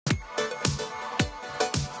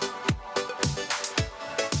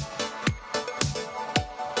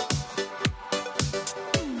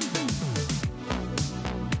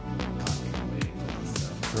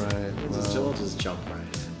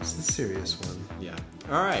previous one. Yeah.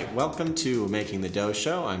 All right. Welcome to Making the Dough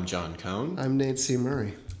Show. I'm John Cohn. I'm Nate C.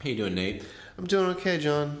 Murray. How you doing, Nate? I'm doing okay,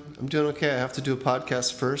 John. I'm doing okay. I have to do a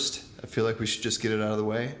podcast first. I feel like we should just get it out of the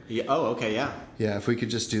way. Yeah. Oh, okay. Yeah. Yeah, if we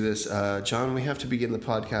could just do this. John, we have to begin the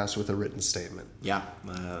podcast with a written statement. Yeah.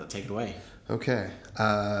 Take it away. Okay.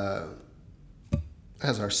 As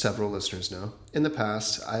our several listeners know, in the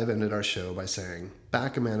past, I have ended our show by saying,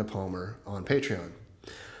 back Amanda Palmer on Patreon.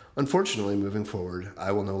 Unfortunately, moving forward,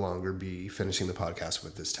 I will no longer be finishing the podcast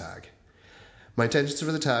with this tag. My intentions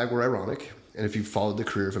for the tag were ironic, and if you've followed the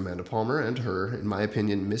career of Amanda Palmer and her, in my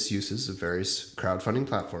opinion, misuses of various crowdfunding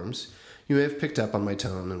platforms, you may have picked up on my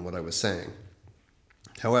tone and what I was saying.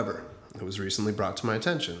 However, it was recently brought to my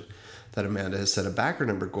attention that Amanda has set a backer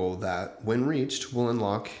number goal that, when reached, will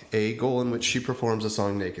unlock a goal in which she performs a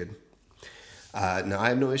song naked. Now, I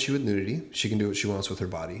have no issue with nudity. She can do what she wants with her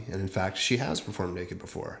body, and in fact, she has performed naked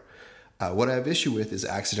before. What I have issue with is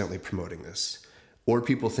accidentally promoting this, or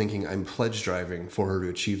people thinking I'm pledge driving for her to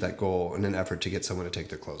achieve that goal in an effort to get someone to take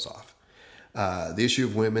their clothes off. The issue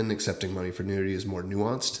of women accepting money for nudity is more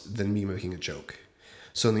nuanced than me making a joke.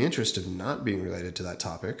 So in the interest of not being related to that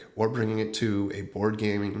topic or bringing it to a board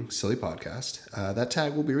gaming silly podcast, that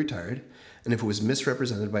tag will be retired. And if it was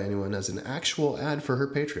misrepresented by anyone as an actual ad for her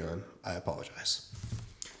Patreon, I apologize.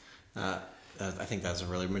 I think that's a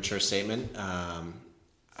really mature statement.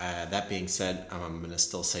 That being said, I'm going to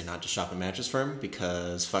still say not to shop at Mattress Firm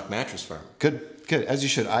because fuck Mattress Firm. Good. As you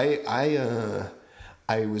should.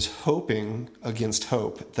 I was hoping against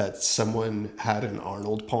hope that someone had an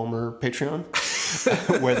Arnold Palmer Patreon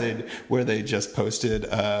where they just posted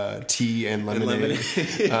tea and lemonade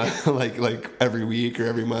like every week or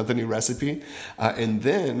every month, a new recipe, and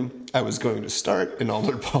then I was going to start an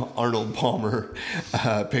Arnold Palmer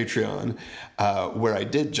Patreon where I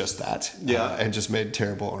did just that, and just made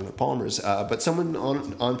terrible Arnold Palmers. But someone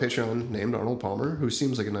on Patreon named Arnold Palmer, who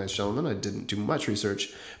seems like a nice gentleman. I didn't do much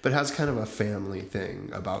research, but has kind of a family thing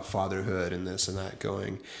about fatherhood and this and that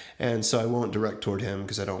going. And so I won't direct toward him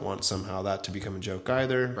because I don't want somehow that to become a joke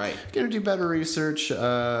either. Right. Gonna do better research.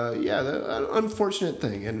 The unfortunate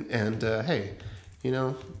thing. And hey, you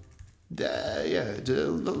know, a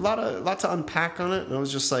lot to unpack on it. And I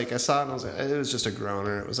was just like, I saw it and I was like, it was just a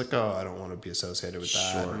groaner. It was like, oh, I don't want to be associated with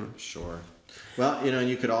that. Sure. Well, you know,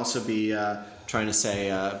 you could also be trying to say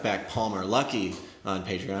back Palmer Lucky on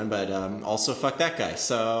Patreon, but also fuck that guy.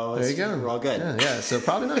 So there you go. We're all good. Yeah. So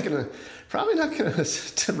probably not gonna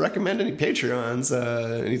to recommend any Patreons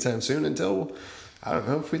anytime soon until, I don't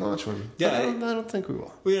know, if we launch one. Yeah, I don't think we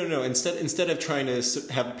will. We don't know. Instead of trying to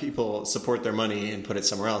have people support their money and put it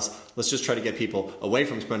somewhere else, let's just try to get people away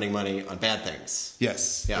from spending money on bad things.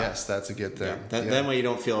 Yes, that's a good thing. Yeah. That way you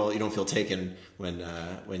don't feel taken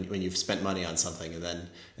when you've spent money on something and then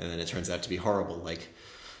it turns out to be horrible, like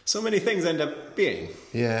so many things end up being.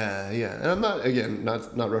 Yeah. And I'm not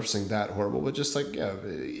referencing that horrible, but just like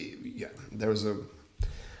there was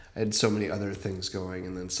I had so many other things going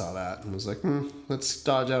and then saw that and was like, let's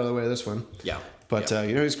dodge out of the way of this one. Yeah. But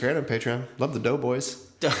you know who's great on Patreon? Love the Doughboys.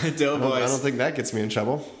 Doughboys. I don't think that gets me in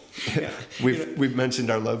trouble. Yeah. We've mentioned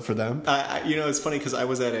our love for them. It's funny because I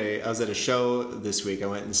was at a show this week. I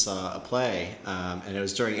went and saw a play, and it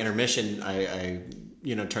was during intermission. I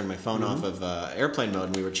turned my phone off of airplane mode,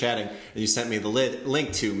 and we were chatting, and you sent me the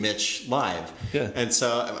link to Mitch Live. Yeah. And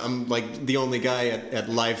so I'm like the only guy at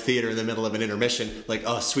live theater in the middle of an intermission, like,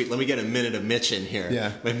 oh, sweet, let me get a minute of Mitch in here.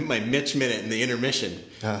 Yeah. My Mitch minute in the intermission.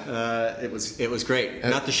 It was great.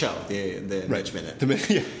 Not the show, the right. Mitch minute.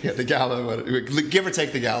 The gala, give or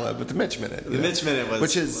take the gala, but the Mitch minute. The Mitch minute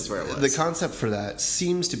was where it was. The concept for that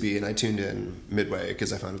seems to be, and I tuned in midway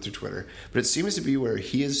because I found it through Twitter, but it seems to be where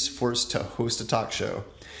he is forced to host a talk show,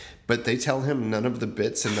 but they tell him none of the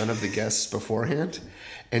bits and none of the guests beforehand,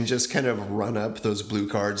 and just kind of run up those blue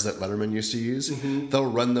cards that Letterman used to use. Mm-hmm. They'll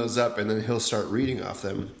run those up, and then he'll start reading off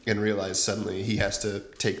them and realize suddenly he has to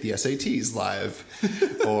take the SATs live.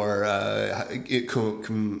 Or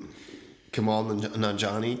Kamal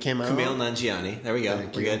Nanjiani came out. Kamal Nanjiani. There we go.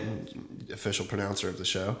 We're good. Official pronouncer of the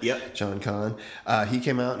show. Yep. John Kahn. He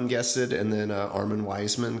came out and guested, and then Armin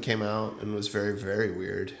Weisman came out and was very, very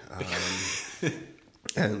weird.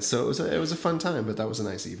 And so it was a fun time, but that was a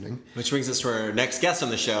nice evening. Which brings us to our next guest on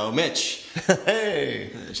the show, Mitch.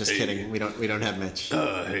 Hey. Just kidding. We don't have Mitch.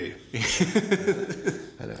 Hey.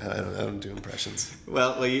 I don't do impressions.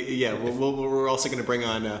 Well, yeah. We're also going to bring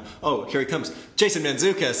on. Here he comes, Jason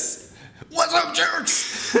Mantzoukas. What's up,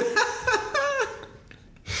 church?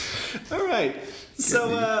 All right. So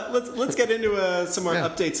let's get into some more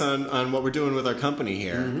updates on what we're doing with our company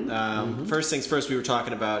here. First things first, we were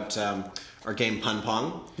talking about our game Pun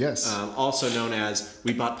Pong. Yes. Also known as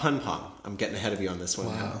We Bought Pun Pong. I'm getting ahead of you on this one.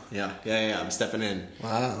 Wow. Yeah. I'm stepping in.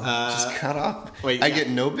 Wow. Just cut up. Wait, I yeah. get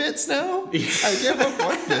no bits now? I gave up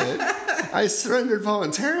one bit. I surrendered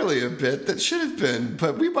voluntarily a bit that should have been,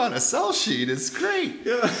 but we bought a sell sheet. It's great.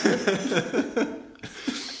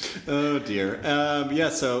 Oh dear.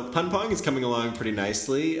 So Pun Pong is coming along pretty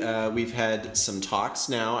nicely. We've had some talks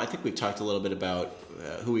now. I think we've talked a little bit about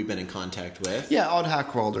who we've been in contact with. Yeah, Odd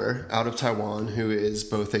Hackwalder out of Taiwan, who is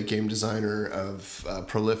both a game designer of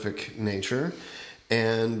prolific nature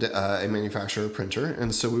and a manufacturer printer.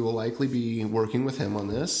 And so we will likely be working with him on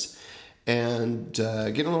this and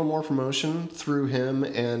getting a little more promotion through him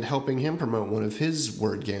and helping him promote one of his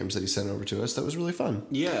word games that he sent over to us. That was really fun.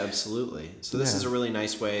 Yeah, absolutely. So this is a really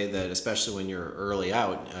nice way that, especially when you're early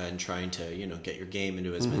out and trying to, get your game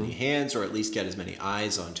into as many hands or at least get as many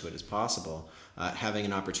eyes onto it as possible, having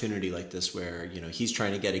an opportunity like this where, he's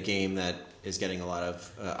trying to get a game that is getting a lot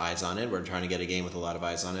of eyes on it. We're trying to get a game with a lot of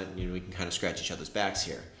eyes on it. And, we can kind of scratch each other's backs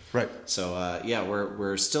here. Right. So,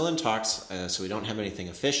 we're still in talks, so we don't have anything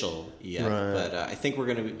official yet. Right. But I think we're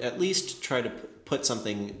going to at least try to put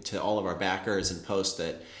something to all of our backers and post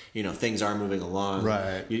that, things are moving along.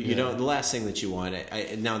 Right. You don't, the last thing that you want,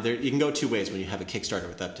 you can go two ways when you have a Kickstarter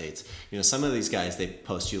with updates. Some of these guys, they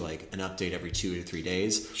post you like an update every 2 or 3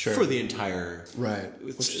 days for the entire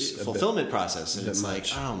fulfillment process. And it's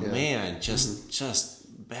like, man, just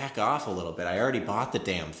back off a little bit. I already bought the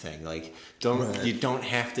damn thing. Like, you don't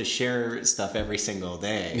have to share stuff every single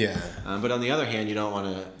day. Yeah. But on the other hand, you don't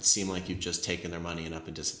want to seem like you've just taken their money and up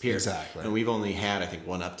and disappeared. Exactly. And we've only had, I think,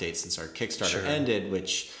 one update since our Kickstarter ended,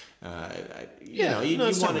 which you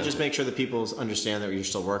want to just make sure that people understand that you're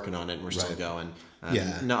still working on it and we're still going.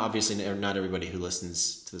 Obviously, not everybody who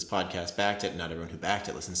listens to this podcast backed it. Not everyone who backed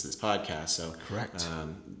it listens to this podcast. So correct.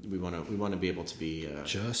 We want to be able to be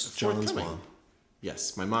just John's mom.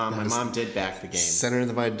 Yes, my mom did back the game. Center of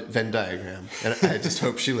the Venn diagram, and I just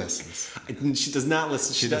hope she listens. She does not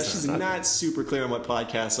listen. She's not super clear on what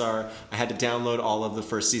podcasts are. I had to download all of the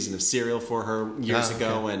first season of Serial for her years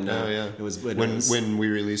ago, and it was when we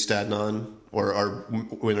released Adnan, or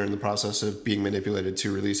when we're in the process of being manipulated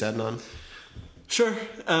to release Adnan. Sure,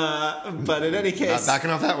 but in any case, not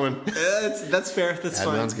backing off that one. That's fair. That's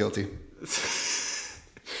fine. Adnan's guilty.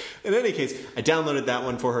 In any case, I downloaded that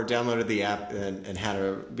one for her, downloaded the app, and had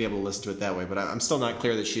her be able to listen to it that way. But I'm still not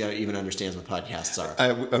clear that she even understands what podcasts are.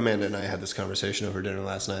 Amanda and I had this conversation over dinner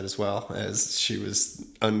last night as well, as she was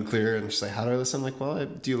unclear. And she's like, how do I listen? I'm like, well,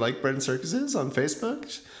 do you like Bread and Circuses on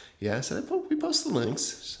Facebook? Yeah, I said, we post the links.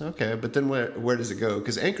 Said, okay, but then where does it go?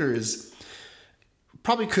 Because Anchor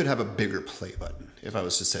probably could have a bigger play button, if I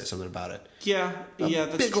was to say something about it. Yeah,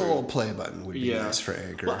 that's big true. Old play button would be nice for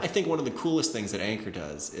Anchor. Well, I think one of the coolest things that Anchor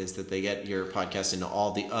does is that they get your podcast into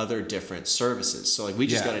all the other different services. So, like, we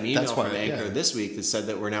just got an email from Anchor this week that said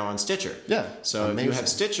that we're now on Stitcher. Yeah. So if you have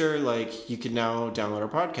Stitcher, like, you can now download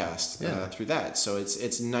our podcast through that. So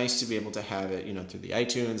it's nice to be able to have it, through the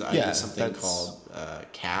iTunes. I use something called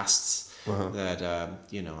Casts. That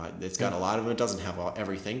it's got a lot of it. It doesn't have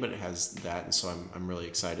everything, but it has that, and so I'm really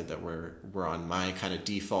excited that we're on my kind of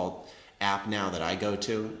default app now that I go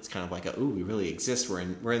to. It's kind of like we really exist. We're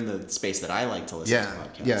in the space that I like to listen to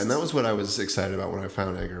podcasts. Yeah, and that was what I was excited about when I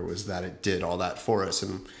found Anchor, was that it did all that for us,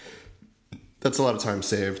 and that's a lot of time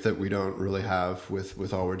saved that we don't really have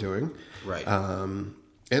with all we're doing. Right.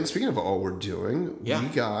 And speaking of all we're doing, we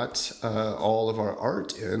got all of our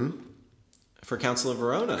art in. For Council of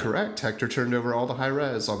Verona. Correct. Hector turned over all the high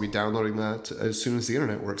res. I'll be downloading that as soon as the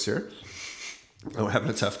internet works here. I'm having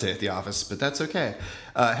a tough day at the office, but that's okay.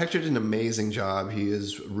 Hector did an amazing job. He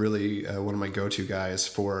is really one of my go-to guys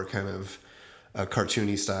for kind of a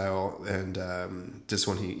cartoony style, and this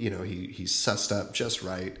one he's sussed up just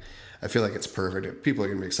right. I feel like it's perfect. People are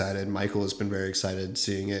going to be excited. Michael has been very excited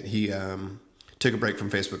seeing it. He took a break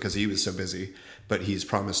from Facebook because he was so busy, but he's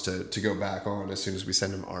promised to go back on as soon as we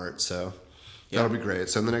send him art, so... That'll be great.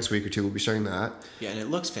 So in the next week or two, we'll be showing that. Yeah, and it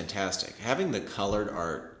looks fantastic. Having the colored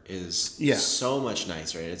art is so much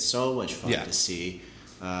nicer. Right? It's so much fun to see.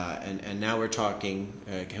 And now we're talking.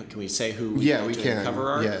 Can we say who? We can.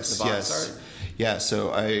 Cover art. Yes. The box art. Yeah.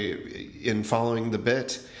 So in following the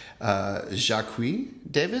bit, Jacques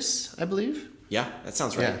Davis, I believe. Yeah, that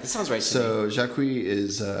sounds right. That sounds right. So Jacques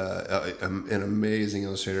is an amazing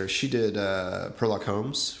illustrator. She did Sherlock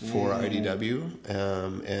Holmes for IDW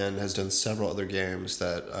and has done several other games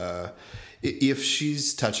that if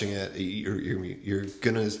she's touching it,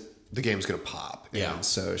 the game's gonna pop. Yeah. And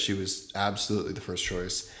so she was absolutely the first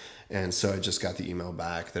choice. And so I just got the email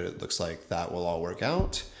back that it looks like that will all work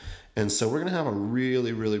out. And so we're going to have a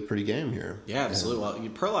really, really pretty game here. Yeah, absolutely. Well,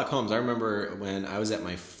 Perlock Homes, I remember when I was at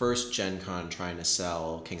my first Gen Con trying to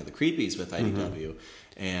sell King of the Creepies with IDW,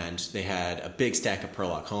 and they had a big stack of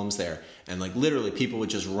Perlock Homes there. And like literally people would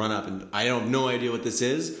just run up and I have no idea what this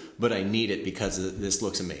is, but I need it because this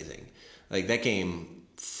looks amazing. Like that game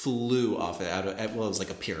flew off well, it was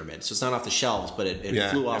like a pyramid. So it's not off the shelves, but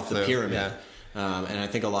it flew off the pyramid. Yeah. And I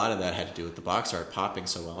think a lot of that had to do with the box art popping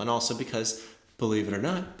so well. And also because, believe it or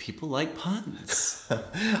not, people like puns.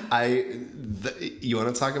 You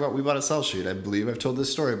want to talk about We Bought a Sell Sheet? I believe I've told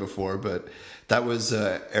this story before, but that was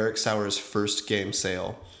Eric Sauer's first game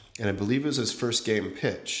sale. And I believe it was his first game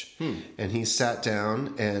pitch. And he sat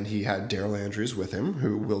down and he had Daryl Andrews with him,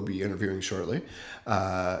 who we'll be interviewing shortly.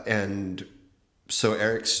 And so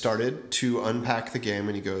Eric started to unpack the game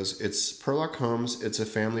and he goes, it's Perlock Homes. It's a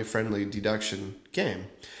family-friendly deduction game.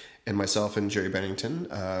 And myself and Jerry Bennington,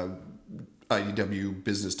 IDW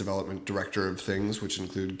Business Development Director of things, which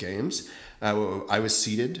include games, I was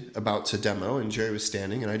seated about to demo and Jerry was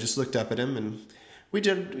standing and I just looked up at him and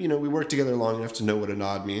we worked together long enough to know what a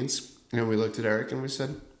nod means. And we looked at Eric and we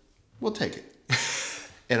said, we'll take it.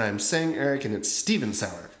 And I'm saying Eric and it's Steven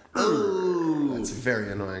Sauer. Oh, that's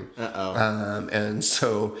very annoying. And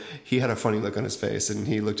so he had a funny look on his face, and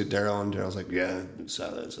he looked at Daryl, and Daryl's like, "Yeah, so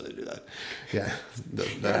they do that." Yeah,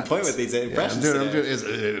 I'm playing with these impressions. I'm doing.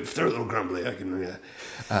 If they're a little grumbly, I can. Yeah,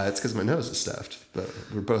 it's because my nose is stuffed, but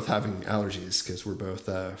we're both having allergies because we're both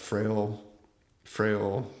frail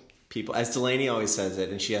people. As Delaney always says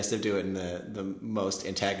it, and she has to do it in the most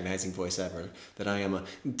antagonizing voice ever, that I am a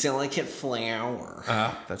delicate flower.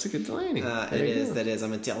 That's a good Delaney. That is.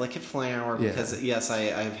 I'm a delicate flower because, yes,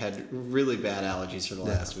 I've had really bad allergies for the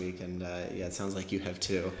last week, and it sounds like you have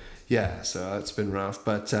too. Yeah, so it's been rough,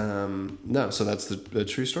 but no, so that's the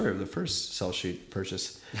true story of the first Sell Sheet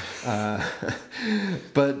purchase.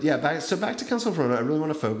 But yeah, back to Council of Verona. I really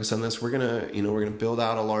want to focus on this. We're gonna build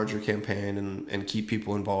out a larger campaign and keep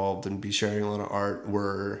people involved and be sharing a lot of art.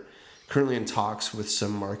 We're currently in talks with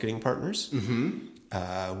some marketing partners,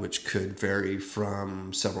 which could vary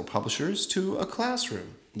from several publishers to a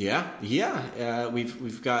classroom. Yeah.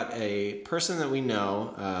 We've got a person that we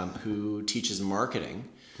know who teaches marketing.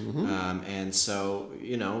 And so,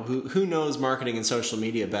 who knows marketing and social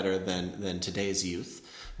media better than today's youth?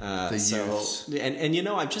 Youths.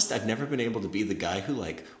 I've never been able to be the guy who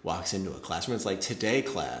like walks into a classroom. It's like, today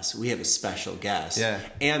class, we have a special guest. Yeah.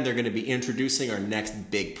 And they're going to be introducing our next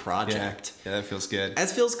big project. Yeah, that feels good. That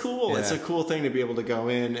feels cool. Yeah. It's a cool thing to be able to go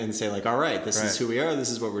in and say like, all right, this is who we are. This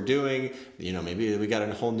is what we're doing. Maybe we got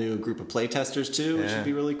a whole new group of play testers too, which would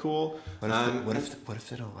be really cool. What if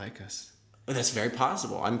they don't like us? That's very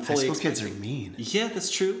possible. I'm fully. High school kids are mean. Yeah,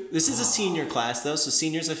 that's true. This is a senior class though, so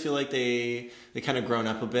seniors, I feel like they kind of grown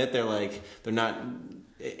up a bit. They're not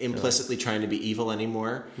implicitly trying to be evil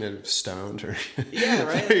anymore. They're stoned, or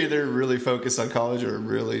right. They're either really focused on college or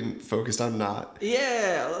really focused on not.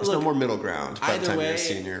 Yeah, there's no more middle ground by the time you're a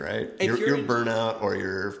senior, right? You're burnout or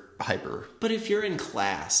you're hyper. But if you're in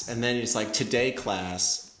class and then it's like, today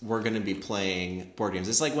class, we're going to be playing board games.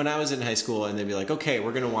 It's like when I was in high school and they'd be like, okay,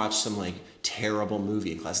 we're going to watch some like terrible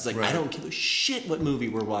movie in class. It's like, I don't give a shit what movie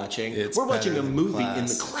we're watching. We're watching a movie in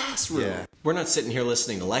the classroom. Yeah. We're not sitting here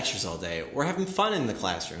listening to lectures all day. We're having fun in the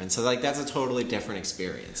classroom. And so like that's a totally different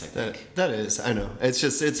experience, I think. That is. I know.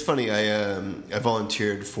 It's funny. I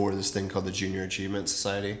volunteered for this thing called the Junior Achievement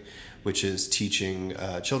Society, which is teaching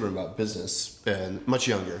children about business, and much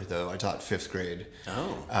younger, though. I taught 5th grade.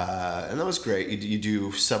 And that was great. You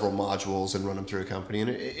do several modules and run them through a company, and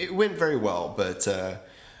it went very well, but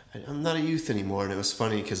I'm not a youth anymore. And it was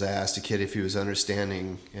funny because I asked a kid if he was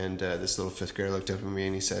understanding, and this little 5th grader looked up at me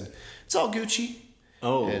and he said, "It's all Gucci."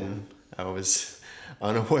 And I was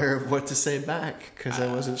unaware of what to say back because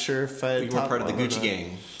I wasn't sure if I. You were part of the Gucci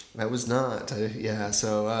gang. I was not.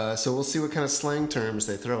 So we'll see what kind of slang terms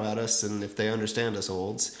they throw at us and if they understand us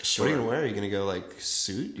olds. Sure. What are you going to wear? Are you going to go like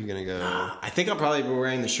suit? You're going to go... I think I'll probably be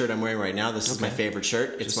wearing the shirt I'm wearing right now. This is my favorite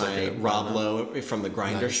shirt. It's just my Rob Lowe from the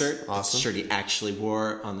Grindr shirt. Awesome. It's the shirt he actually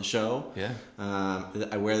wore on the show. Yeah.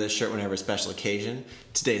 I wear this shirt whenever a special occasion.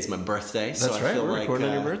 Today is my birthday. That's right. We're recording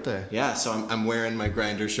on your birthday. Yeah, so I'm wearing my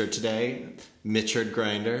Grindr shirt today. Mitchard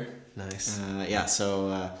Grindr. Nice.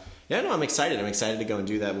 I'm excited. I'm excited to go and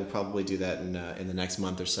do that. We'll probably do that in the next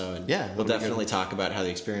month or so. And we'll definitely talk about how the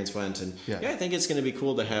experience went. And I think it's going to be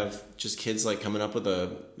cool to have just kids like coming up with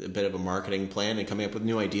a bit of a marketing plan and coming up with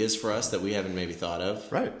new ideas for us that we haven't maybe thought of.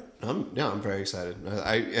 Right. I'm very excited.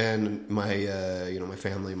 My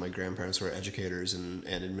family, my grandparents were educators and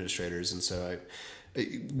administrators, and so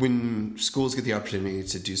when schools get the opportunity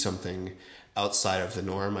to do something outside of the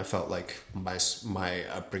norm, I felt like my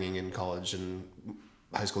upbringing in college and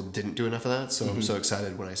high school didn't do enough of that. So I'm so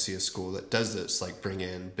excited when I see a school that does this, like bring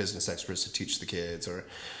in business experts to teach the kids, or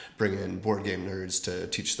bring in board game nerds to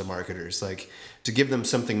teach the marketers, like to give them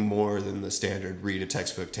something more than the standard read a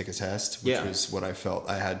textbook, take a test, which was what I felt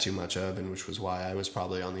I had too much of, and which was why I was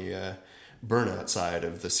probably on the burnout side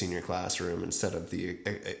of the senior classroom instead of the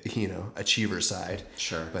achiever side.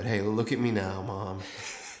 Sure. But hey, look at me now, Mom.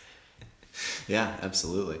 Yeah,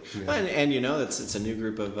 absolutely. Yeah. And it's a new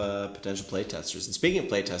group of potential playtesters. And speaking of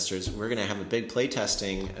playtesters, we're going to have a big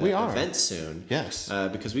playtesting event soon. Yes.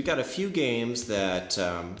 Because we've got a few games that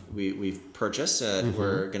we've purchased.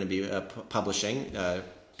 We're going to be publishing.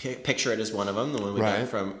 Picture It is one of them, the one we got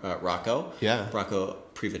from Rocco. Yeah. Rocco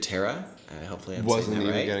Privatera. Hopefully I'm Wasn't saying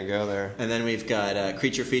that right. even going to go there. And then we've got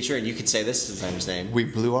Creature Feature, and you can say this designer's name. We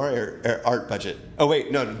blew our art budget. Oh,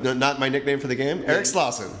 wait, no, not my nickname for the game. Eric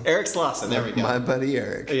Slauson. Eric Slauson, there we go. My buddy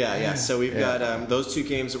Eric. Yeah. So we've got those two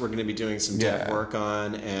games that we're going to be doing some dev work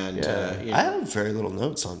on. And I have very little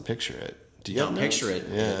notes on Picture It. Do you Picture It?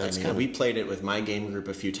 Yeah, we played it with my game group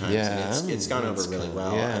a few times, and it's gone over really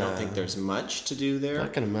well. I don't think there's much to do there.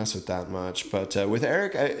 Not going to mess with that much, but with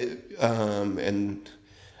Eric,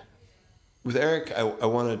 I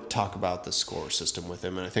want to talk about the score system with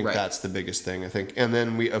him, and I think that's the biggest thing. I think, and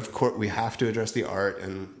then we have to address the art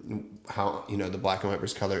and how the black and white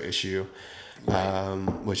versus color issue,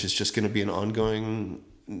 which is just going to be an ongoing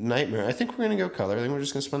nightmare. I think we're going to go color. I think we're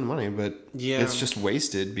just going to spend the money, but it's just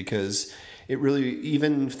wasted because it really,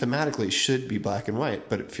 even thematically, should be black and white,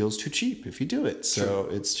 but it feels too cheap if you do it. So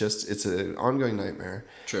it's an ongoing nightmare.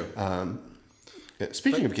 True.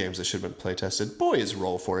 Speaking of games that should have been play tested, boy, is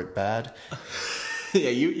Roll For It bad. Yeah,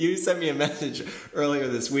 you sent me a message earlier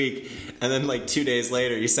this week, and then like 2 days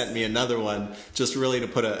later, you sent me another one, just really to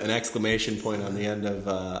put an exclamation point on the end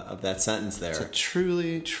of that sentence there. So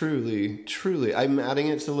truly, I'm adding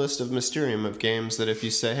it to the list of Mysterium of games that if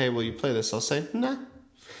you say, hey, will you play this? I'll say, nah.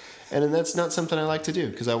 And then that's not something I like to do,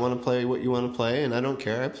 because I want to play what you want to play, and I don't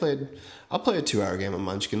care. I'll play a 2-hour game of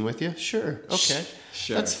Munchkin with you. Sure. Okay.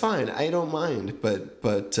 Sure. That's fine. I don't mind. But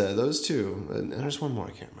those two, and there's one more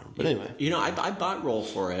I can't remember. But anyway. I bought Roll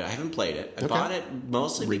For It. I haven't played it. I bought it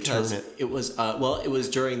mostly because it was it was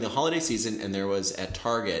during the holiday season, and there was at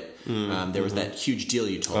Target, there was that huge deal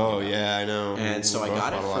you told me about. Oh, yeah, I know. And so I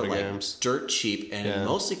got it for like dirt cheap, and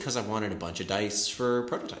mostly because I wanted a bunch of dice for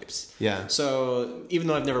prototypes. Yeah. So even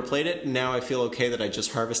though I've never played it, now I feel okay that I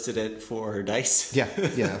just harvested it for dice. Yeah.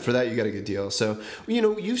 For that you got a good deal. So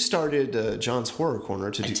you started John's Horror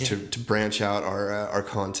Corner to branch out our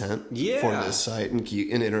content for this site and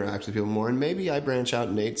interact with people more, and maybe I branch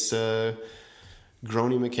out Nate's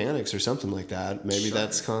Groany Mechanics or something like that. Maybe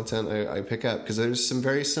that's content I pick up, because there's some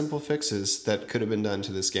very simple fixes that could have been done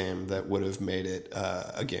to this game that would have made it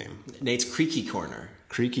a game. Nate's Creaky Corner.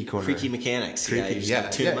 Creaky Mechanics. You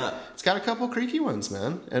just tune them up. It's got a couple creaky ones,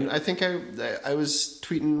 man. And I think I was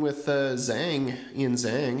tweeting with Ian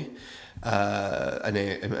Zhang,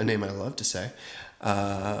 a name I love to say.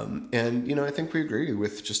 And I think we agree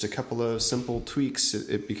with just a couple of simple tweaks,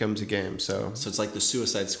 it becomes a game. So it's like the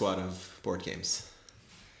Suicide Squad of board games.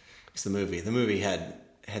 It's the movie had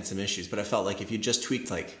some issues, but I felt like if you just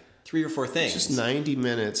tweaked like 3 or 4 things, just 90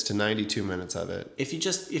 minutes to 92 minutes of it. If you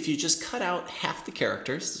just cut out half the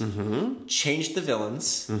characters, changed the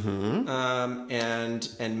villains,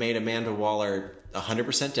 and made Amanda Waller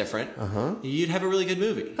 100% different, you'd have a really good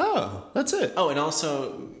movie. Oh, that's it. Oh, and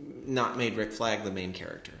also not made Rick Flag the main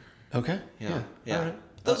character. Okay. Yeah. All right.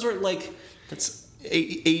 Those were like, that's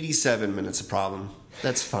 87 minutes a problem.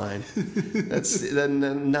 That's fine. That's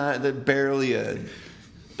not barely a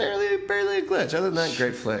glitch. Other than that,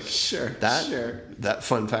 great flick. Sure. That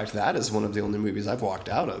fun fact, that is one of the only movies I've walked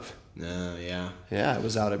out of. Yeah. Yeah, I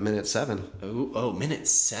was out at minute 7. Oh, minute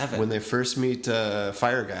 7. When they first meet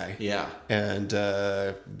Fire Guy. Yeah. And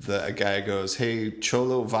the guy goes, "Hey,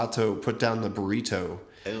 Cholo Vato, put down the burrito."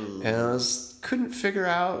 Ooh. And I couldn't figure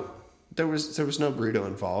out. There was no burrito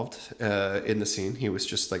involved in the scene. He was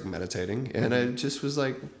just like meditating, and I just was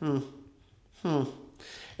like, and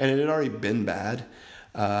it had already been bad.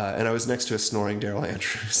 And I was next to a snoring Daryl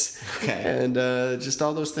Andrews. Okay. And just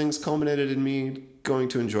all those things culminated in me going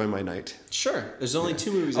to enjoy my night. Sure. There's only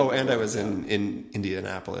 2 movies. Oh, and I was in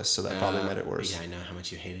Indianapolis, so that probably made it worse. Yeah, I know how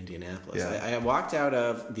much you hate Indianapolis. Yeah. I walked out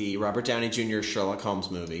of the Robert Downey Jr. Sherlock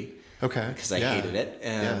Holmes movie. Okay. Because I hated it.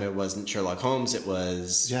 And it wasn't Sherlock Holmes, it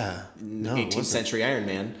was 18th century Iron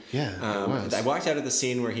Man. Yeah, it was. I walked out of the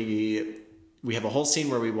scene where we have a whole scene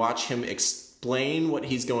where we watch him explain what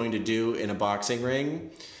he's going to do in a boxing ring.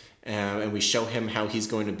 and we show him how he's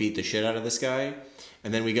going to beat the shit out of this guy.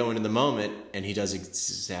 And then we go into the moment, and he does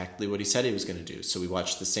exactly what he said he was going to do. So we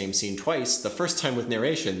watched the same scene twice, the first time with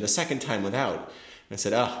narration, the second time without. And I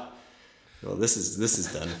said, well, this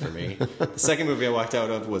is done for me. The second movie I walked out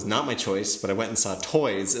of was not my choice, but I went and saw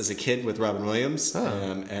Toys as a kid with Robin Williams,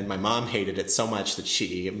 and my mom hated it so much that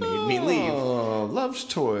she made me leave. Oh, loved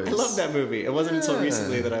Toys. I love that movie. It wasn't until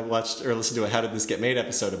recently that I watched or listened to a How Did This Get Made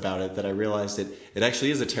episode about it that I realized it actually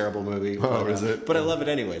is a terrible movie. Oh, is it? But I love it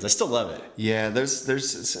anyways. I still love it. Yeah,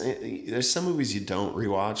 there's some movies you don't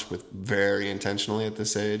rewatch with very intentionally at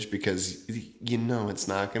this age because you know it's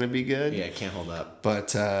not going to be good. Yeah, it can't hold up.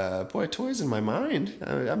 But boy, Toys in my mind.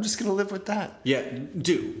 I'm just going to live with that. Yeah,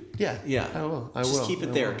 do. Yeah, I will. Just keep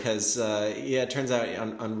it there because it turns out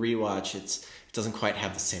on rewatch it doesn't quite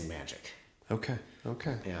have the same magic. Okay.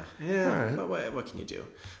 Yeah. All right. But what can you do?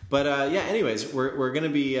 But anyways, we're going to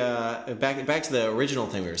be back to the original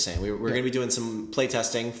thing we were saying. We're going to be doing some play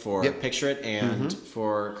testing for Picture It and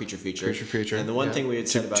for Creature Feature. And the one thing we had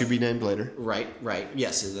said about to be named later. Right.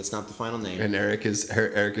 Yes, that's not the final name. And Eric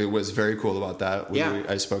was very cool about that.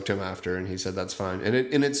 I spoke to him after, and he said that's fine.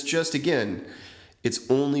 And it's just again.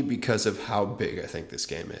 It's only because of how big I think this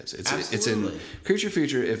game is. It's in Creature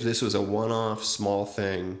Feature. If this was a one-off small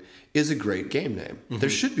thing, is a great game name. Mm-hmm. There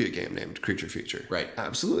should be a game named Creature Feature. Right.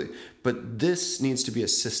 Absolutely. But this needs to be a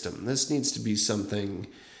system. This needs to be something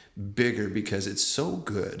bigger because it's so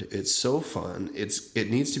good. It's so fun.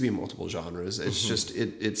 It needs to be multiple genres. It's just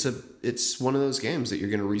it's one of those games that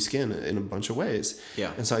you're going to reskin in a bunch of ways.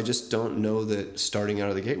 Yeah. And so I just don't know that starting out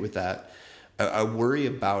of the gate with that. I worry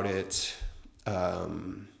about it.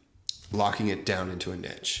 Locking it down into a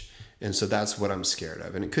niche, and so that's what I'm scared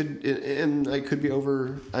of. And I could be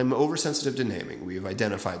I'm oversensitive to naming. We've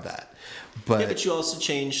identified that, but you also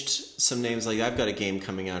changed some names. Like I've got a game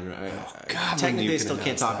coming out. Technically, I still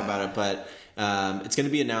can't talk about it, but it's going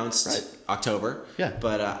to be announced October. Yeah.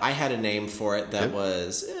 But I had a name for it that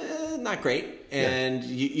was not great, and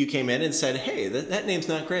you came in and said, "Hey, that name's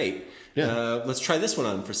not great." Yeah. Let's try this one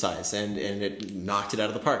on for size, and it knocked it out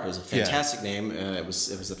of the park. It was a fantastic name. It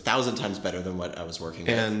was 1,000 times better than what I was working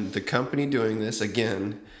with. And the company doing this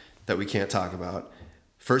again, that we can't talk about.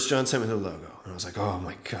 First, John sent me the logo, and I was like, "Oh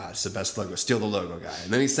my god, it's the best logo! Steal the logo, guy!"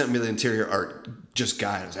 And then he sent me the interior art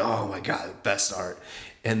guy, and I was like, "Oh my god, best art!"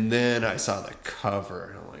 And then I saw the cover,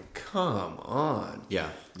 and I'm like, "Come on!" Yeah.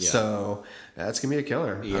 So that's gonna be a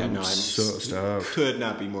killer. Yeah, I'm so stoked. Could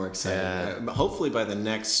not be more excited. Hopefully, by the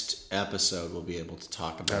next episode, we'll be able to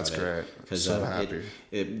talk about it. That's great. Because so happy.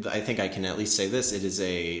 I think I can at least say this: it is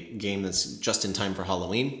a game that's just in time for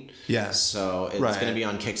Halloween. Yeah. So it's going to be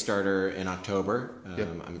on Kickstarter in October.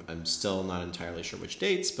 I'm still not entirely sure which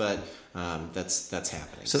dates, but that's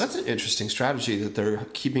happening. So that's an interesting strategy that they're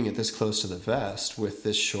keeping it this close to the vest with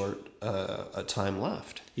this short a time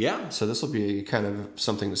left. Yeah. So this will be kind of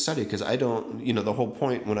something to study because I don't, the whole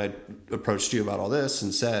point when I approached you about all this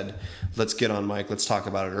and said, let's get on mic, let's talk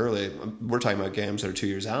about it early. We're talking about games that are 2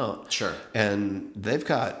 years out. Sure. And they've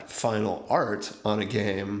got final art on a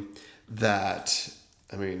game that,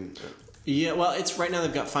 yeah, well, it's right now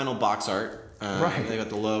they've got final box art. Right. They got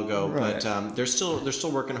the logo, but they're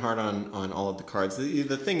still working hard on all of the cards.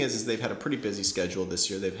 The thing is they've had a pretty busy schedule this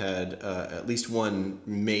year. They've had at least one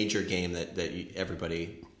major game that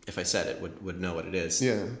everybody, if I said it, would know what it is.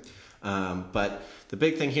 Yeah. But the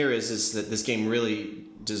big thing here is that this game really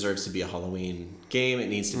deserves to be a Halloween game. It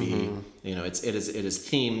needs to be, it is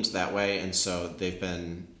themed that way, and so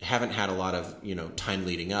haven't had a lot of time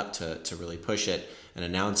leading up to really push it and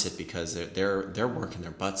announce it because they're working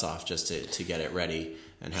their butts off just to get it ready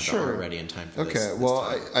and have the art ready in time for this. Okay,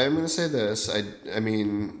 well, I'm going to say this. I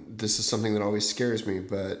mean, this is something that always scares me,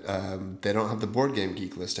 but they don't have the Board Game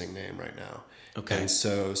Geek listing name right now. Okay, and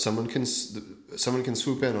so someone can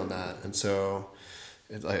swoop in on that, and so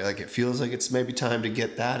it feels like it's maybe time to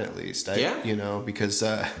get that at least. Because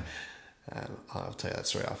I'll tell you that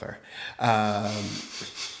story off air.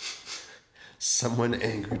 Someone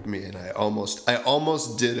angered me, and I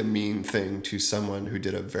almost did a mean thing to someone who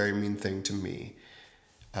did a very mean thing to me,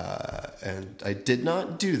 and I did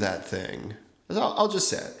not do that thing. I'll just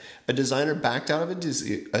say it. A designer backed out of a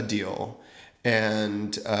deal,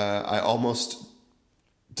 and I almost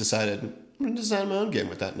decided I'm going to design my own game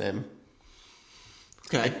with that name.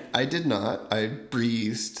 Okay. I did not. I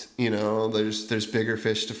breathed. There's bigger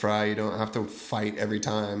fish to fry. You don't have to fight every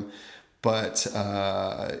time. But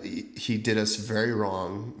he did us very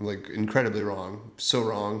wrong, like incredibly wrong, so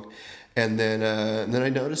wrong. And then I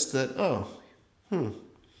noticed that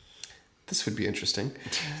this would be interesting,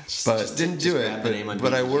 but didn't do it.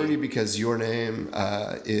 But I worry because your name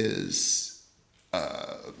is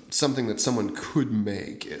something that someone could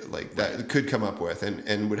make, like that could come up with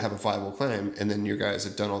and would have a viable claim, and then you guys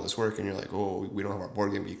have done all this work and you're like, oh, we don't have our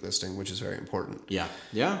Board Game Geek listing, which is very important. Yeah,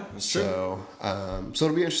 that's true. So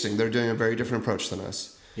it'll be interesting. They're doing a very different approach than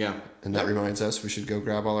us. Yeah, and that reminds us we should go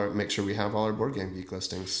grab make sure we have all our Board Game Geek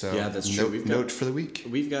listings. So yeah, that's true. Note for the week.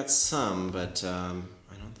 We've got some, but I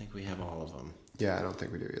don't think we have all of them. Yeah, I don't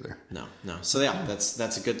think we do either. No. So yeah,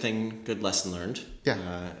 that's a good thing. Good lesson learned. Yeah,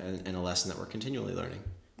 and a lesson that we're continually learning.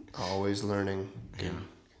 Always learning.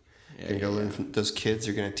 Yeah. Go learn from those kids.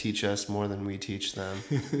 Are going to teach us more than we teach them.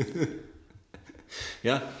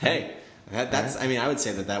 Yeah. Hey, that's. I mean, I would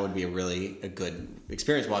say that would be a good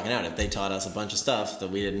experience walking out if they taught us a bunch of stuff that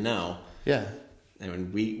we didn't know. Yeah. I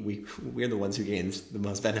mean, we're the ones who gained the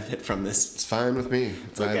most benefit from this. It's fine with me.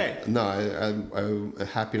 It's okay. I'm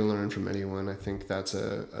happy to learn from anyone. I think that's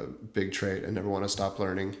a big trait. I never want to stop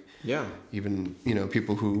learning. Yeah. Even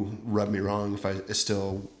people who rub me wrong, if I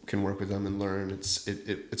still can work with them and learn,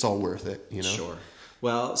 it's all worth it. Sure.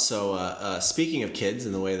 Well, so speaking of kids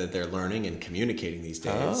and the way that they're learning and communicating these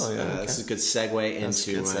days, this is a good segue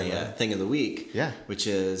into my thing of the week. Yeah. Which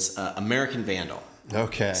is American Vandal.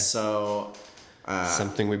 Okay. So.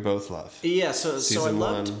 Something we both love. Yeah, so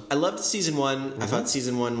I loved season one. Mm-hmm. I thought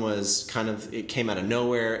season one was it came out of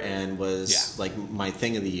nowhere and was like my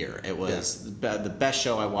thing of the year. It was the best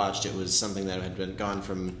show I watched. It was something that had gone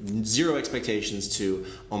from zero expectations to,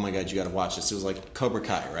 oh my god, you got to watch this. It was like Cobra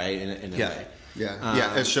Kai, right? In a way.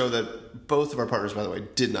 Yeah, a show that both of our partners, by the way,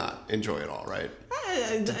 did not enjoy at all, right?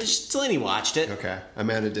 Delaney watched it. Okay.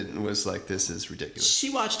 Amanda didn't, was like, this is ridiculous. She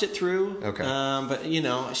watched it through. Okay. But,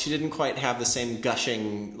 she didn't quite have the same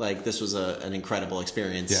gushing, like, this was an incredible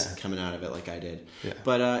experience coming out of it like I did. Yeah.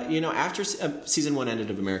 But, after season one ended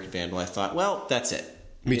of American Vandal, I thought, well, that's it.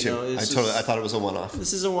 Me too. I thought it was a one-off.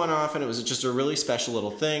 This is a one-off, and it was just a really special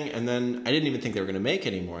little thing. And then I didn't even think they were going to make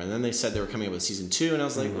any more. And then they said they were coming up with season 2, and I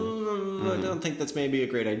was like, I don't think that's maybe a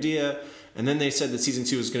great idea. And then they said that season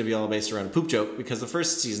 2 was going to be all based around a poop joke because the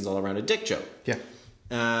first season's all around a dick joke. Yeah.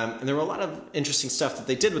 And there were a lot of interesting stuff that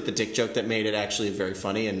they did with the dick joke that made it actually very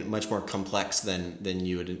funny and much more complex than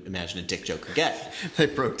you would imagine a dick joke could get. They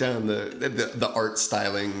broke down the art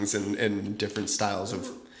stylings and different styles of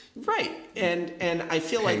right, and I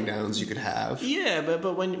feel like hang-downs you could have. Yeah,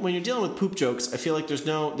 but when you're dealing with poop jokes, I feel like there's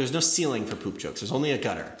no ceiling for poop jokes. There's only a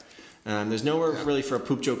gutter. There's nowhere really for a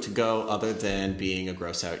poop joke to go other than being a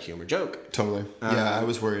gross out humor joke. Totally. Yeah, I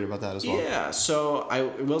was worried about that as well. Yeah, so I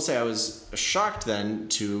will say I was shocked then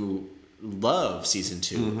to love season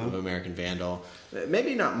 2 of American Vandal.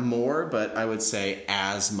 Maybe not more, but I would say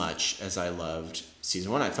as much as I loved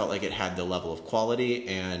season 1. I felt like it had the level of quality,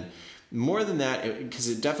 and more than that, because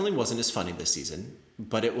it definitely wasn't as funny this season,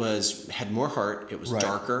 but it had more heart. It was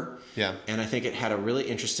darker. Yeah. And I think it had a really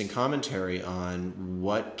interesting commentary on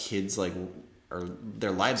what kids like or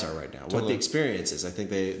their lives are right now, what the experience is. I think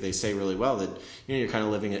they say really well that you're kind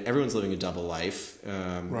of everyone's living a double life,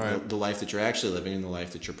 the life that you're actually living and the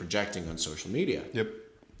life that you're projecting on social media. Yep.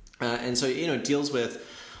 And so it deals with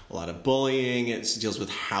a lot of bullying. It deals with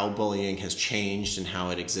how bullying has changed and how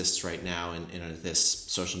it exists right now in this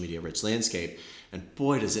social media rich landscape. And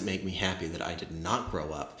boy, does it make me happy that I did not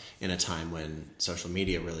grow up in a time when social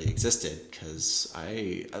media really existed, because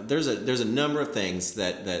there's a number of things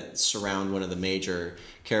that surround one of the major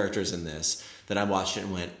characters in this that I watched it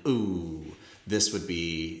and went, ooh, this would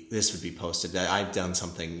be posted. I've done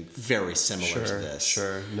something very similar to this.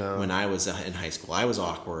 Sure, no. When I was in high school, I was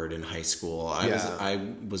awkward in high school. I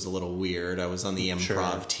was a little weird. I was on the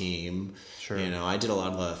improv team. Sure. I did a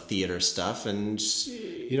lot of theater stuff, and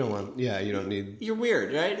you don't need. You're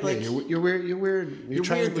weird, right? Like you're weird. You're weird. You're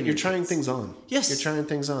trying things on. Yes, you're trying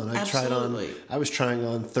things on. I was trying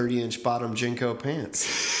on 30-inch bottom Jinko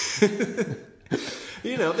pants.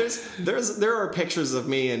 There are pictures of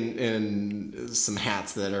me in some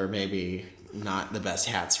hats that are maybe not the best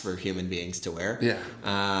hats for human beings to wear. Yeah.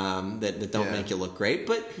 That don't make you look great,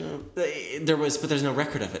 but there's no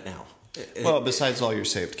record of it now. Well, besides all your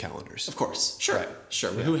saved calendars. Of course. Sure. Right.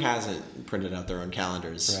 Sure. But who hasn't printed out their own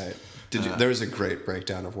calendars? Right. There was a great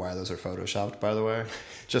breakdown of why those are photoshopped, by the way.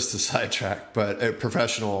 Just to sidetrack, but a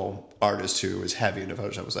professional artist who was heavy into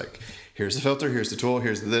Photoshop was like, here's the filter, here's the tool,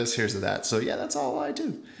 here's the this, here's the that. So yeah, that's all I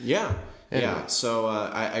do. Yeah. Anyway. Yeah. So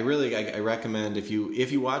I recommend if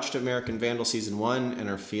you watched American Vandal season 1 and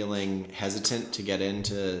are feeling hesitant to get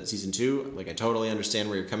into season 2, like I totally understand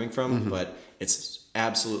where you're coming from, but it's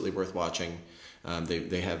absolutely worth watching.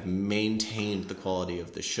 They have maintained the quality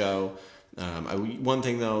of the show. One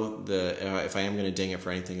thing though, if I am going to ding it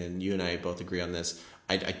for anything, and you and I both agree on this,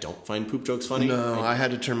 I don't find poop jokes funny. No, I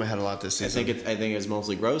had to turn my head a lot this season. I think it's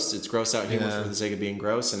mostly gross. It's gross out humor for the sake of being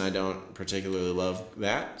gross, and I don't particularly love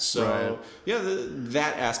that. So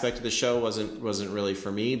that aspect of the show wasn't really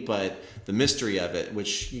for me, but the mystery of it,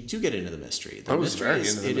 which you do get into the mystery. I was very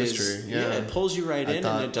into the mystery. It pulls you right in,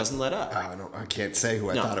 and it doesn't let up. I can't say who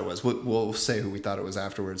I thought it was. We'll say who we thought it was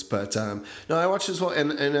afterwards. But no, I watched it as well,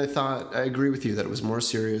 and I agree with you that it was more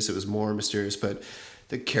serious, it was more mysterious, but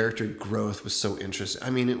the character growth was so interesting. I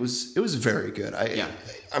mean, it was very good.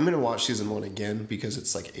 I'm going to watch season 1 again because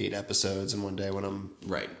it's like 8 episodes, and one day when I'm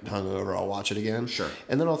hungover, I'll watch it again. Sure.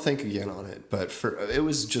 And then I'll think again on it. But it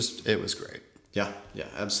was great. Yeah,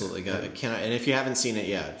 absolutely. And if you haven't seen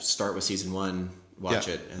it, start with season 1, watch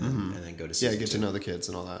it, and then go to season 2. Get to know the kids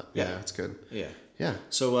and all that. Yeah, it's good. Yeah.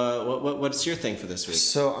 So, what's your thing for this week?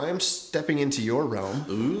 So I'm stepping into your realm.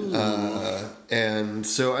 Ooh. And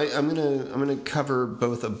so I'm gonna cover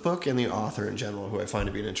both a book and the author in general, who I find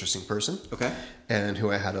to be an interesting person. Okay. And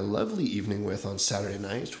who I had a lovely evening with on Saturday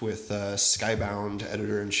night with Skybound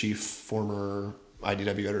editor-in-chief, former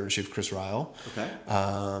IDW editor-in-chief Chris Ryle.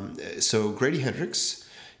 Okay. So Grady Hendrix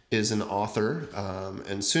is an author,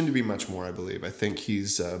 and soon to be much more, I believe. I think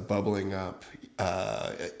he's bubbling up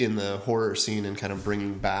in the horror scene and kind of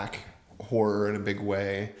bringing back horror in a big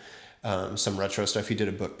way. Some retro stuff. He did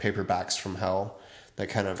a book, Paperbacks from Hell, that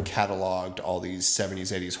kind of cataloged all these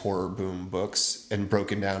 70s, 80s horror boom books and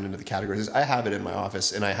broken down into the categories. I have it in my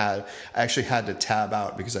office, and I actually had to tab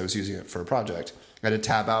out, because I was using it for a project, I had to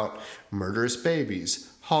tab out murderous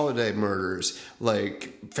babies, holiday murders,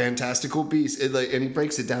 like fantastical beasts, and he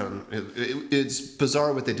breaks it down. It's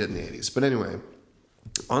bizarre what they did in the 80s. But anyway,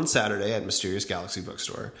 on Saturday at Mysterious Galaxy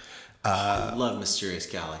Bookstore. I love Mysterious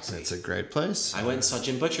Galaxy. It's a great place. I went and saw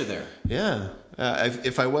Jim Butcher there. Yeah.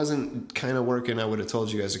 If I wasn't kind of working, I would have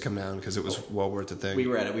told you guys to come down, because it was well worth the thing. We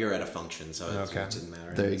were at a function, so it didn't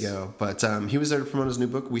matter. There you go. But he was there to promote his new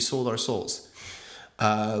book, We Sold Our Souls.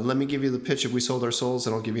 Let me give you the pitch of We Sold Our Souls,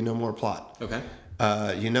 and I'll give you no more plot. Okay.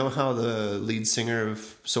 You know how the lead singer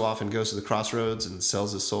of So Often goes to the crossroads and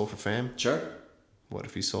sells his soul for fame? Sure. What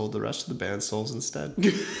if he sold the rest of the band's souls instead?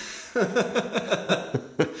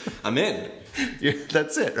 I'm in.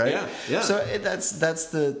 That's it, right? Yeah. So that's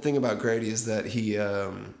the thing about Grady, is that he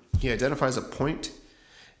identifies a point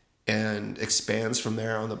and expands from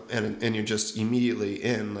there and you're just immediately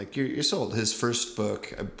in, like you're sold. His first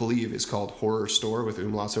book, I believe, is called Horror Store with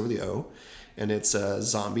umlauts over the O, and it's a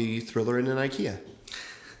zombie thriller in an IKEA.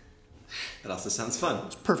 That also sounds fun.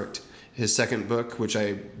 It's perfect. His second book, which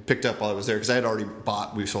I picked up while I was there, because I had already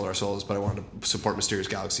bought We Sold Our Souls, but I wanted to support Mysterious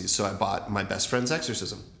Galaxies, so I bought My Best Friend's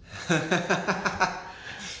Exorcism.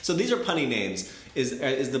 So these are punny names.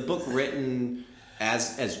 Is the book written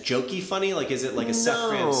as jokey funny? Like, is it like a Seth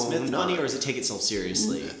Grahame-Smith funny, or does it take itself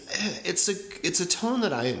seriously? It's a tone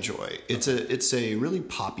that I enjoy. It's a really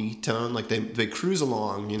poppy tone. Like they cruise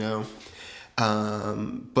along, you know.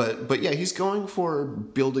 But yeah, he's going for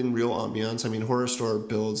building real ambiance. I mean, Horror Store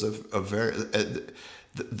builds a very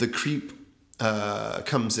the creep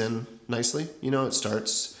comes in nicely. You know, it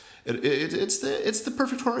starts. It's the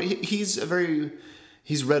perfect horror. He's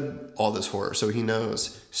read all this horror, so he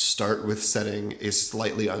knows. Start with setting a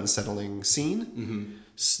slightly unsettling scene,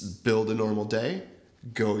 build a normal day,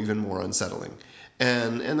 go even more unsettling.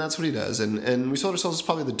 And that's what he does. And We Sold Ourselves is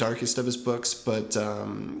probably the darkest of his books, but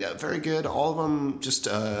very good. All of them just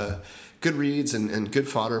good reads and good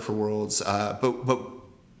fodder for worlds. But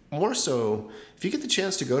more so, if you get the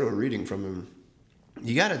chance to go to a reading from him,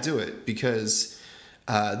 you got to do it, because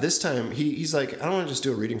this time he's like, I don't want to just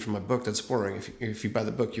do a reading from my book. That's boring. If you buy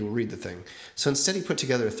the book, you will read the thing. So instead, he put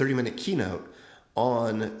together a 30-minute keynote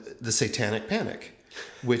on the Satanic Panic,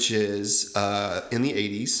 which is in the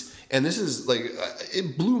 80s. And this is like,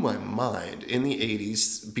 it blew my mind in the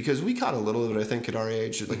 80s, because we caught a little of it, I think, at our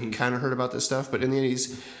age. Like, kind of heard about this stuff. But in the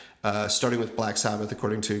 80s, starting with Black Sabbath,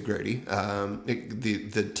 according to Grady,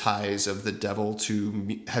 the ties of the devil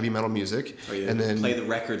to heavy metal music. And then play the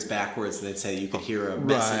records backwards, and they'd say you could hear a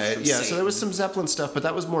message from Satan. So there was some Zeppelin stuff, but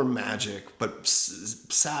that was more magic. But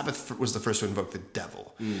Sabbath was the first to invoke the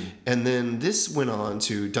devil. And then this went on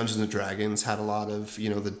to Dungeons & Dragons, had a lot of,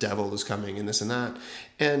 the devil is coming and this and that.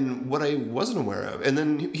 And what I wasn't aware of. And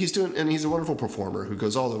then he's a wonderful performer who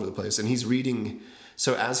goes all over the place. And he's reading.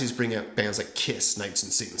 So as he's bringing out bands like Kiss, Knights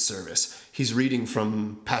in Satan's Service, he's reading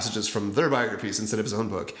from passages from their biographies instead of his own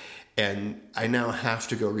book. And I now have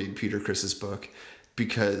to go read Peter Criss's book,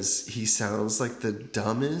 because he sounds like the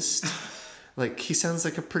dumbest. Like, he sounds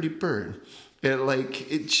like a pretty bird.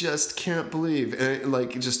 It just can't believe. And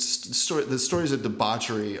the stories of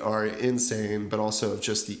debauchery are insane, but also of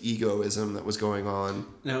just the egoism that was going on.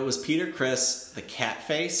 Now, it was Peter Criss, the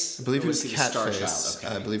Catface? I believe or he was the Star Catface.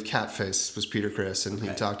 Child? Okay. I believe Catface was Peter Criss, and he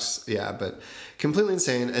Okay. talked, but completely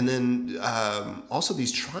insane. And then also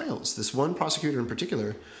these trials. This one prosecutor in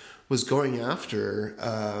particular was going after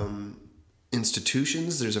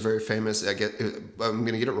institutions. There's a very famous, I'm going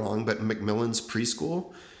to get it wrong, but Macmillan's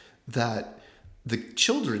preschool, that the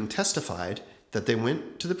children testified that they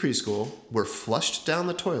went to the preschool, were flushed down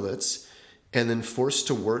the toilets, and then forced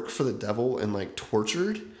to work for the devil and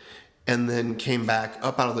tortured, and then came back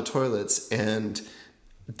up out of the toilets and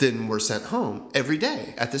then were sent home every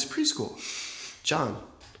day at this preschool. John,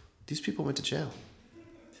 these people went to jail.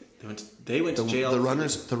 They went to jail. The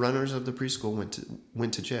runners of the preschool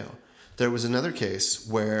went to jail. There was another case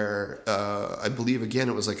where I believe again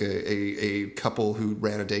it was like a couple who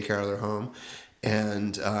ran a daycare out of their home,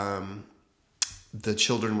 and the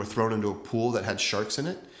children were thrown into a pool that had sharks in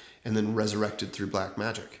it, and then resurrected through black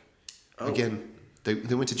magic. Oh. Again, they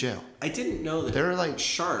went to jail. I didn't know that They're like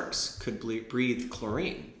sharks could breathe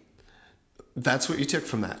chlorine. That's what you took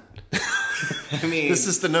from that. I mean, this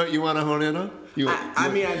is the note you want to hone in on?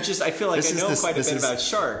 I feel like I know quite a bit about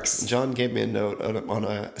sharks. John gave me a note on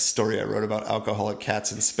a story I wrote about alcoholic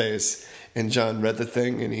cats in space, and John read the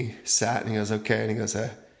thing, and he sat, and he goes, okay, and he goes,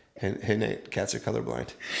 hey Nate, cats are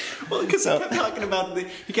colorblind. Well, because he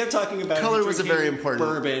kept talking about color was a very important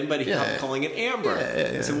bourbon, but he kept calling it amber.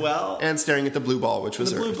 Yeah. I said, well, and staring at the blue ball, which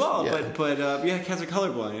was the blue ball, yeah. but cats are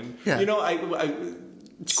colorblind. Yeah. I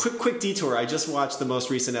quick detour. I just watched the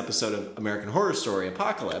most recent episode of American Horror Story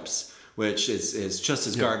Apocalypse, which is just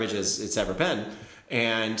as garbage as it's ever been.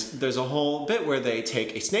 And there's a whole bit where they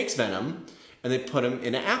take a snake's venom and they put them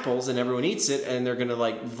in apples, and everyone eats it, and they're going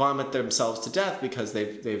to vomit themselves to death because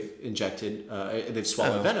they've injected, they've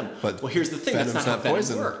swallowed venom. But well, here's the thing: that's not how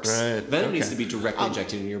venom works. Right. Venom needs to be directly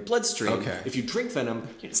injected in your bloodstream. Okay. If you drink venom,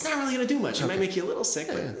 it's not really going to do much. It might make you a little sick.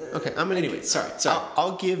 Yeah. But, okay. Anyway, sorry.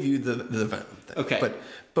 I'll give you the venom thing. Okay.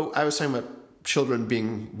 But I was talking about children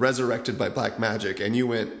being resurrected by black magic, and you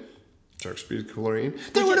went, sharks breathe chlorine.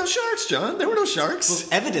 There were no sharks, John. There were no sharks.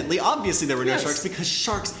 Well, obviously there were no sharks because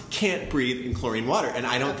sharks can't breathe in chlorine water. And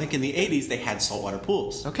I don't think in the 80s they had saltwater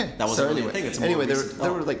pools. Okay. That wasn't really a thing. It's a more recent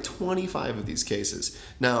there were 25 of these cases.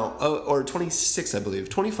 Now, or 26, I believe.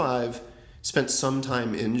 25 spent some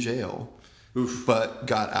time in jail. Oof. But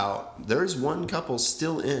got out. There's one couple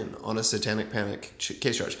still in on a satanic panic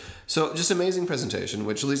case charge. So just amazing presentation,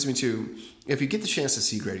 which leads me to, if you get the chance to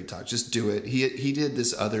see Grady talk, just do it. He did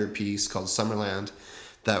this other piece called Summerland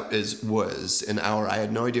that was an hour. I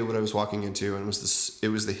had no idea what I was walking into, and it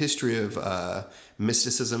was the history of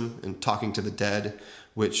mysticism and talking to the dead,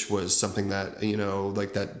 which was something that,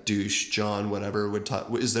 that douche John whatever would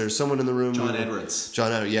talk. Is there someone in the room? John Edwards.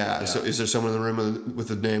 John Edwards, yeah. So is there someone in the room with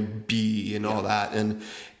the name B and all that?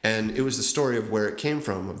 And it was the story of where it came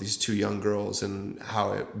from, of these two young girls and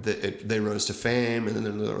how they rose to fame, and then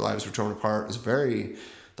their lives were torn apart. It was very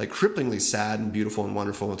cripplingly sad and beautiful and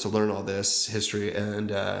wonderful to learn all this history.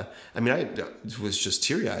 And I was just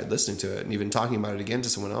teary-eyed listening to it, and even talking about it again to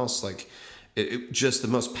someone else. It just the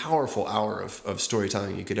most powerful hour of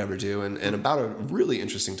storytelling you could ever do, and about a really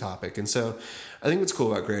interesting topic. And so I think what's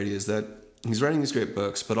cool about Grady is that he's writing these great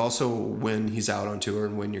books, but also when he's out on tour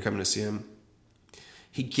and when you're coming to see him,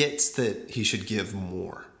 he gets that he should give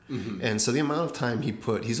more. Mm-hmm. And so the amount of time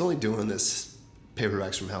he's only doing this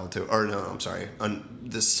Paperbacks from Hell on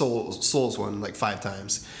this Souls one 5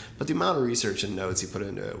 times. But the amount of research and notes he put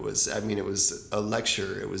into it was a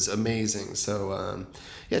lecture. It was amazing. So,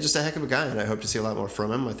 just a heck of a guy, and I hope to see a lot more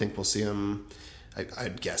from him. I think we'll see him,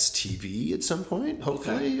 I'd guess TV at some point,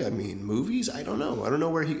 hopefully. Okay. Movies, I don't know. I don't know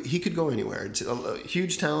where he could go anywhere. It's a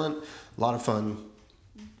huge talent, a lot of fun.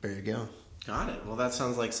 There you go. Got it. Well, that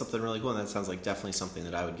sounds like something really cool, and that sounds like definitely something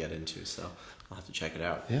that I would get into, so I'll have to check it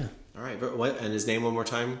out. Yeah. All right. And his name one more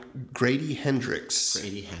time? Grady Hendrix.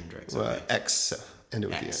 Grady Hendrix. Okay. X. End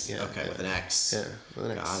with X. Yeah, okay, with an X. Yeah, with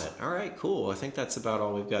an X. Got it. All right, cool. I think that's about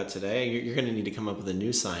all we've got today. You're going to need to come up with a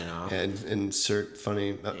new sign-off. And insert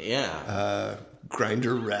funny...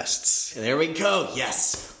 Grinder rests. There we go.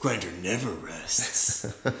 Yes. Grinder never rests.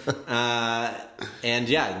 And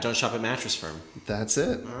don't shop at Mattress Firm. That's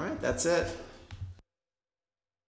it. All right, that's it.